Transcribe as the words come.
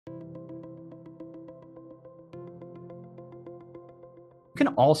You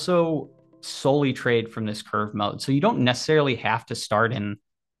can also solely trade from this curve mode. So you don't necessarily have to start in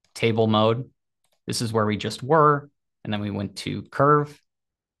table mode. This is where we just were, and then we went to curve.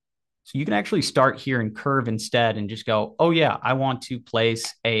 So you can actually start here in curve instead and just go, oh yeah, I want to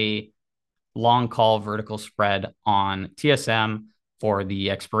place a long call vertical spread on TSM for the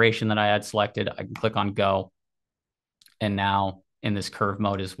expiration that I had selected. I can click on go. And now in this curve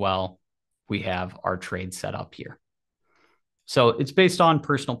mode as well, we have our trade set up here. So it's based on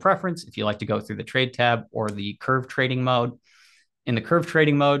personal preference if you like to go through the trade tab or the curve trading mode. In the curve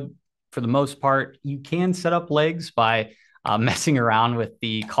trading mode, for the most part, you can set up legs by messing around with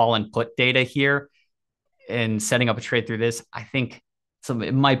the call and put data here and setting up a trade through this. I think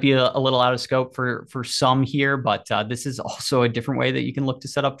it might be a little out of scope for some here, but this is also a different way that you can look to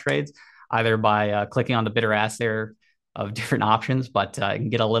set up trades, either by clicking on the bid or ask there of different options, but it can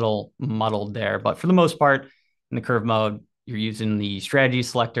get a little muddled there. But for the most part, in the curve mode, you're using the strategy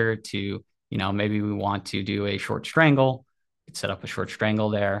selector to, maybe we want to do a short strangle. We could set up a short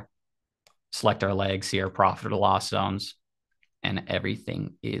strangle there, select our legs here, profit or loss zones, and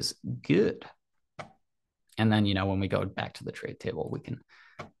everything is good. And then, when we go back to the trade table, we can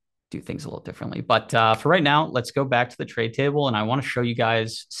do things a little differently. But for right now, let's go back to the trade table. And I want to show you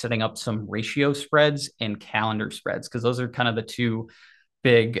guys setting up some ratio spreads and calendar spreads, because those are kind of the two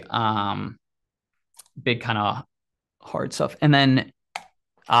big, big kind of hard stuff. And then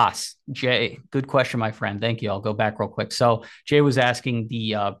Jay, good question, my friend. Thank you. I'll go back real quick. So Jay was asking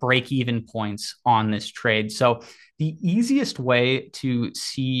the break-even points on this trade. So the easiest way to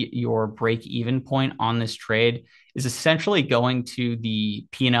see your break-even point on this trade is essentially going to the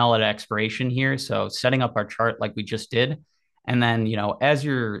P&L at expiration here. So setting up our chart like we just did. And then, as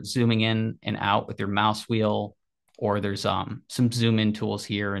you're zooming in and out with your mouse wheel, or there's some zoom in tools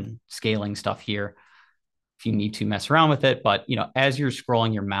here and scaling stuff here, if you need to mess around with it. But, as you're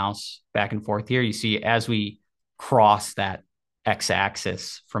scrolling your mouse back and forth here, you see as we cross that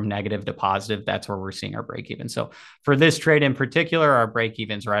x-axis from negative to positive, that's where we're seeing our break even. So for this trade in particular, our break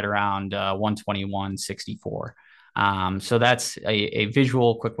even's right around 121.64. So that's a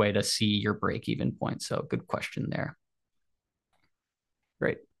visual quick way to see your break even point. So good question there.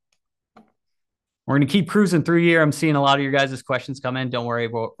 Great. We're going to keep cruising through here. I'm seeing a lot of your guys' questions come in. Don't worry,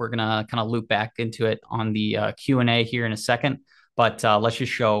 we're going to kind of loop back into it on the Q&A here in a second. But let's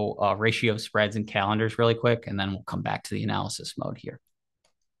just show ratio spreads and calendars really quick, and then we'll come back to the analysis mode here.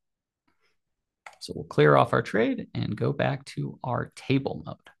 So we'll clear off our trade and go back to our table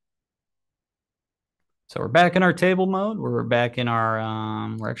mode. So we're back in our table mode. We're back in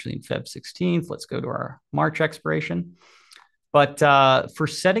our, we're actually in Feb 16th. Let's go to our March expiration. But for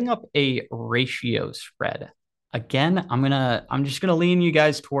setting up a ratio spread, again, I'm just gonna lean you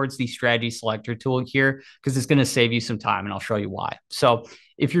guys towards the strategy selector tool here, because it's gonna save you some time, and I'll show you why. So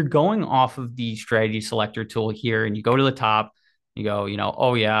if you're going off of the strategy selector tool here and you go to the top, you go,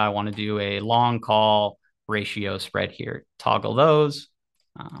 oh yeah, I want to do a long call ratio spread here. Toggle those.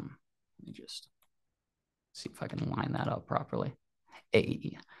 Let me just see if I can line that up properly.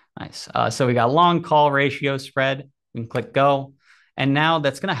 Hey, nice. So we got long call ratio spread. We can click go. And now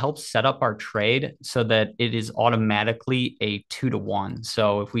that's going to help set up our trade so that it is automatically a 2-to-1.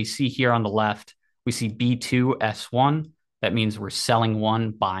 So if we see here on the left, we see B2 S1. That means we're selling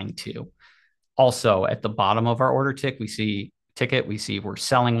 1, buying 2. Also, at the bottom of our order we see we're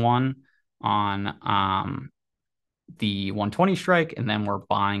selling 1 on the 120 strike, and then we're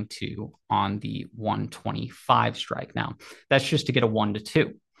buying 2 on the 125 strike. Now, that's just to get a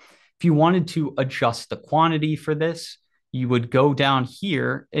 1-to-2. If you wanted to adjust the quantity for this, you would go down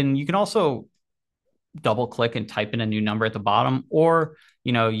here, and you can also double click and type in a new number at the bottom, or,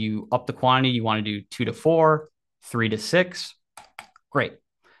 you up the quantity, you want to do 2-to-4, 3-to-6, great.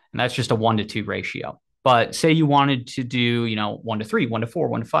 And that's just a 1-to-2 ratio. But say you wanted to do, 1-to-3, 1-to-4,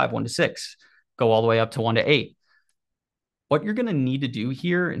 1-to-5, 1-to-6, go all the way up to 1-to-8. What you're going to need to do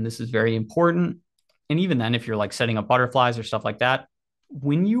here, and this is very important, and even then, if you're like setting up butterflies or stuff like that,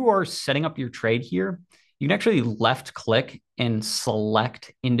 when you are setting up your trade here, you can actually left click and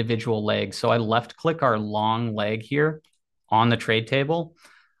select individual legs. So I left click our long leg here on the trade table.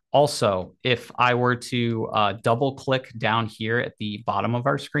 Also, if I were to double click down here at the bottom of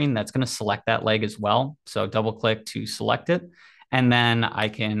our screen, that's going to select that leg as well. So double click to select it. And then I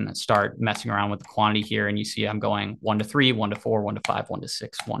can start messing around with the quantity here. And you see I'm going 1-to-3, 1-to-4, 1-to-5, 1-to-6,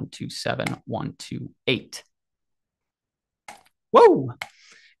 1-to-7, 1-to-8. Whoa,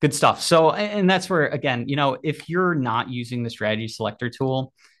 good stuff. So, and that's where, again, if you're not using the strategy selector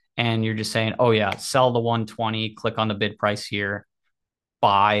tool and you're just saying, oh yeah, sell the 120, click on the bid price here,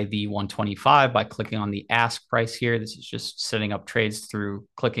 buy the 125 by clicking on the ask price here. This is just setting up trades through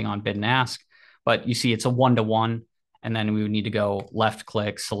clicking on bid and ask. But you see it's a 1-to-1. And then we would need to go left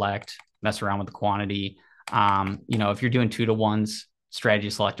click, select, mess around with the quantity. If you're doing 2-to-1s,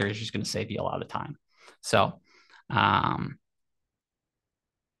 strategy selector is just going to save you a lot of time. So, and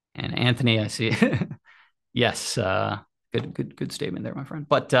Anthony, I see. Yes, good statement there, my friend.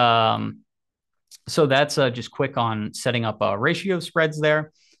 But so that's just quick on setting up ratio spreads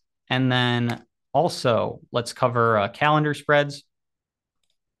there. And then also let's cover calendar spreads.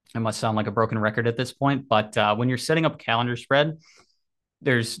 I must sound like a broken record at this point, but when you're setting up a calendar spread,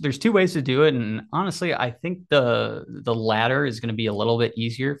 there's two ways to do it. And honestly, I think the latter is going to be a little bit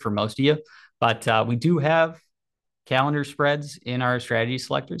easier for most of you. But we do have calendar spreads in our strategy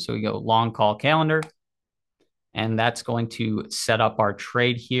selector. So we go long call calendar, and that's going to set up our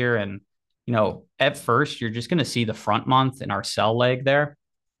trade here. And at first, you're just going to see the front month and our sell leg there.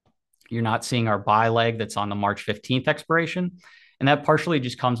 You're not seeing our buy leg that's on the March 15th expiration. And that partially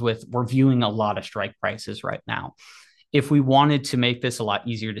just comes with we're viewing a lot of strike prices right now. If we wanted to make this a lot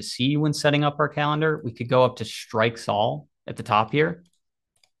easier to see when setting up our calendar, we could go up to strikes all at the top here.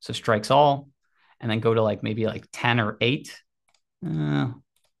 So strikes all, and then go to maybe 10 or 8.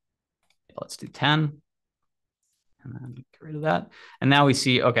 Let's do 10. And then get rid of that. And now we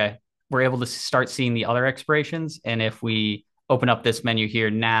see, okay, we're able to start seeing the other expirations. And if we open up this menu here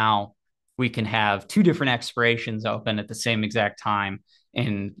now, we can have 2 different expirations open at the same exact time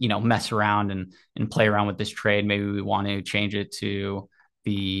and, mess around and play around with this trade. Maybe we want to change it to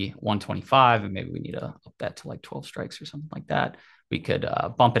the 125, and maybe we need to up that to 12 strikes or something like that. We could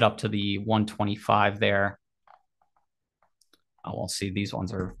bump it up to the 125 there. We'll see these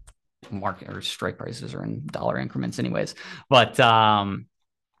ones are market or strike prices are in dollar increments anyways. But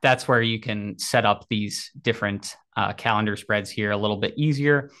that's where you can set up these different calendar spreads here a little bit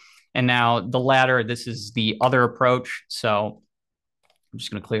easier. And now the latter, this is the other approach. So I'm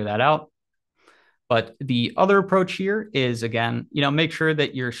just going to clear that out. But the other approach here is, again, make sure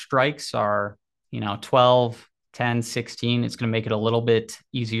that your strikes are, 12, 10, 16. It's going to make it a little bit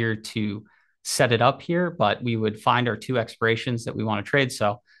easier to set it up here, but we would find our 2 expirations that we want to trade.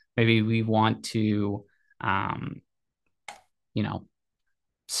 So maybe we want to,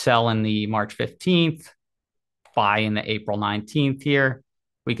 sell in the March 15th, buy in the April 19th here.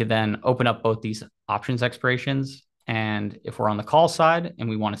 We could then open up both these options expirations. And if we're on the call side and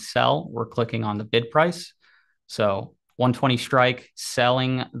we want to sell, we're clicking on the bid price. So 120 strike,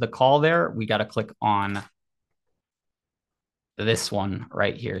 selling the call there, we got to click on this one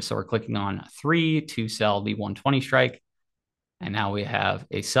right here. So we're clicking on 3 to sell the 120 strike. And now we have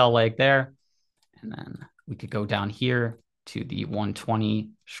a sell leg there. And then we could go down here to the 120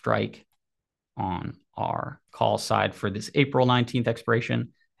 strike on our call side for this April 19th expiration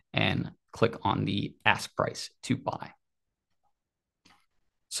and click on the ask price to buy.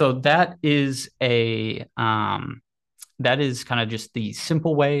 So that is kind of just the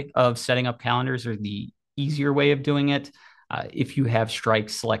simple way of setting up calendars, or the easier way of doing it. If you have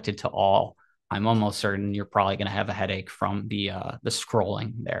strikes selected to all, I'm almost certain you're probably going to have a headache from the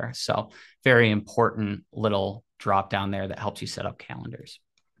scrolling there. So very important little drop down there that helps you set up calendars.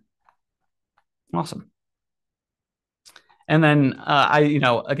 Awesome. And then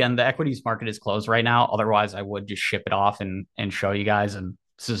again, the equities market is closed right now. Otherwise, I would just ship it off and show you guys. And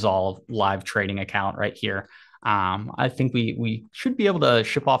this is all live trading account right here. I think we should be able to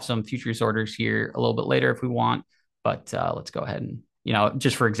ship off some futures orders here a little bit later if we want. But let's go ahead and,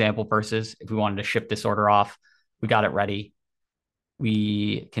 just for example purposes, if we wanted to ship this order off, we got it ready.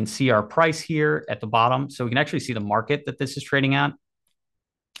 We can see our price here at the bottom. So we can actually see the market that this is trading at.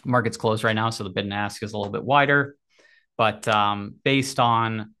 Market's closed right now, so the bid and ask is a little bit wider. But based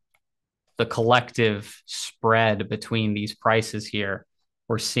on the collective spread between these prices here,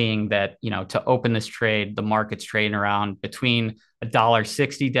 we're seeing that, to open this trade, the market's trading around between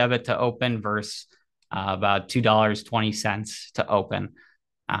 $1.60 debit to open versus about $2.20 to open.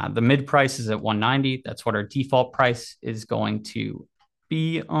 The mid price is at 190. That's what our default price is going to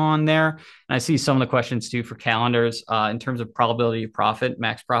be on there. And I see some of the questions too for calendars in terms of probability of profit,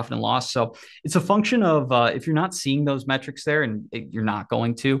 max profit and loss. So it's a function of if you're not seeing those metrics there, and you're not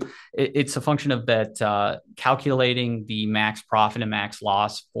going to, it's a function of that calculating the max profit and max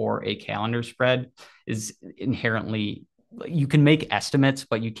loss for a calendar spread is inherently, you can make estimates,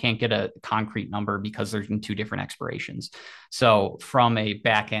 but you can't get a concrete number because there's 2 different expirations. So from a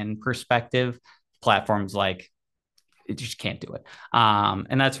back end perspective, platforms like it just can't do it.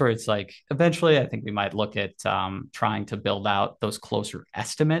 And that's where it's eventually I think we might look at trying to build out those closer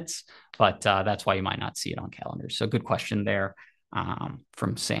estimates, but that's why you might not see it on calendars. So good question there.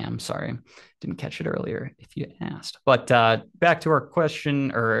 from Sam. Sorry, didn't catch it earlier if you asked. But back to our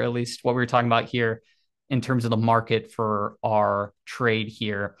question, or at least what we were talking about here in terms of the market for our trade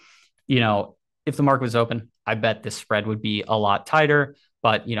here. If the market was open, I bet this spread would be a lot tighter.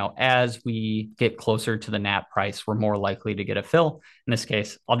 But as we get closer to the NAT price, we're more likely to get a fill. In this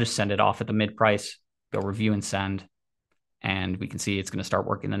case, I'll just send it off at the mid price, go review and send, and we can see it's going to start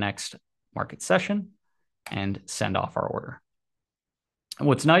working the next market session and send off our order. And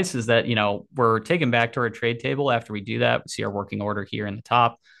what's nice is that, we're taken back to our trade table after we do that. We see our working order here in the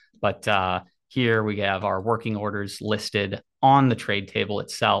top, but here we have our working orders listed on the trade table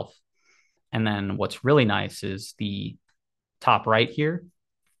itself. And then what's really nice is the top right here.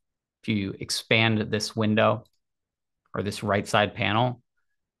 If you expand this window or this right side panel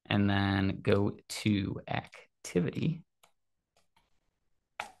and then go to activity,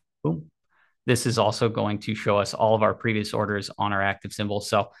 boom. This is also going to show us all of our previous orders on our active symbol.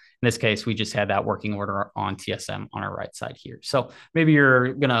 So in this case, we just had that working order on TSM on our right side here. So maybe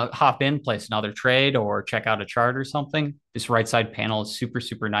you're going to hop in, place another trade or check out a chart or something. This right side panel is super,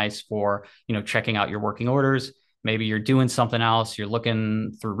 super nice for, checking out your working orders. Maybe you're doing something else. You're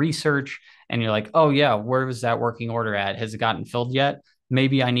looking through research and you're like, oh yeah, where was that working order at? Has it gotten filled yet?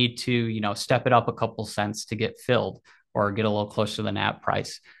 Maybe I need to, step it up a couple cents to get filled or get a little closer to the NAT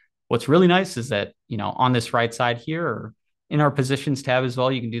price. What's really nice is that, on this right side here or in our positions tab as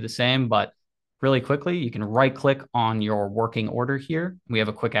well, you can do the same, but really quickly, you can right click on your working order here. We have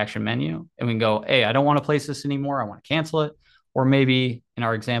a quick action menu and we can go, hey, I don't want to place this anymore. I want to cancel it. Or maybe in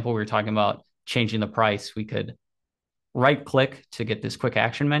our example, we were talking about changing the price. We could right click to get this quick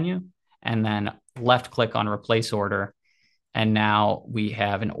action menu and then left click on replace order. And now we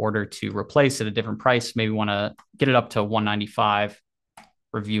have an order to replace at a different price. Maybe we want to get it up to 195.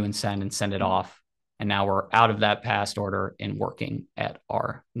 Review and send it off. And now we're out of that past order and working at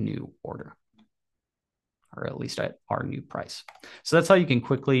our new order, or at least at our new price. So that's how you can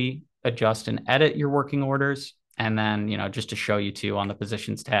quickly adjust and edit your working orders. And then, just to show you too on the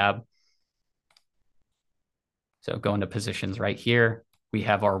positions tab. So go into positions right here. We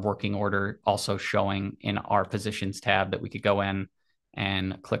have our working order also showing in our positions tab that we could go in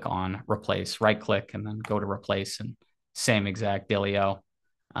and click on replace, right click, and then go to replace, and same exact dealio.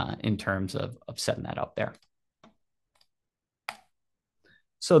 In terms of setting that up there.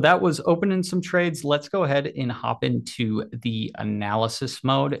 So that was opening some trades. Let's go ahead and hop into the analysis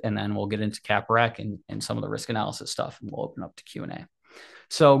mode, and then we'll get into CapRec and some of the risk analysis stuff, and we'll open up to Q&A.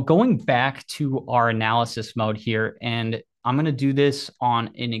 So going back to our analysis mode here, and I'm going to do this on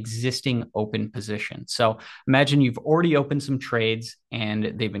an existing open position. So imagine you've already opened some trades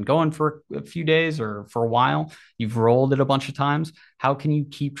and they've been going for a few days or for a while. You've rolled it a bunch of times. How can you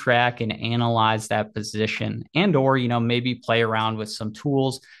keep track and analyze that position or, maybe play around with some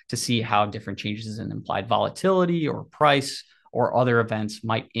tools to see how different changes in implied volatility or price or other events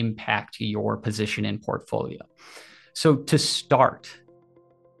might impact your position in portfolio? So to start,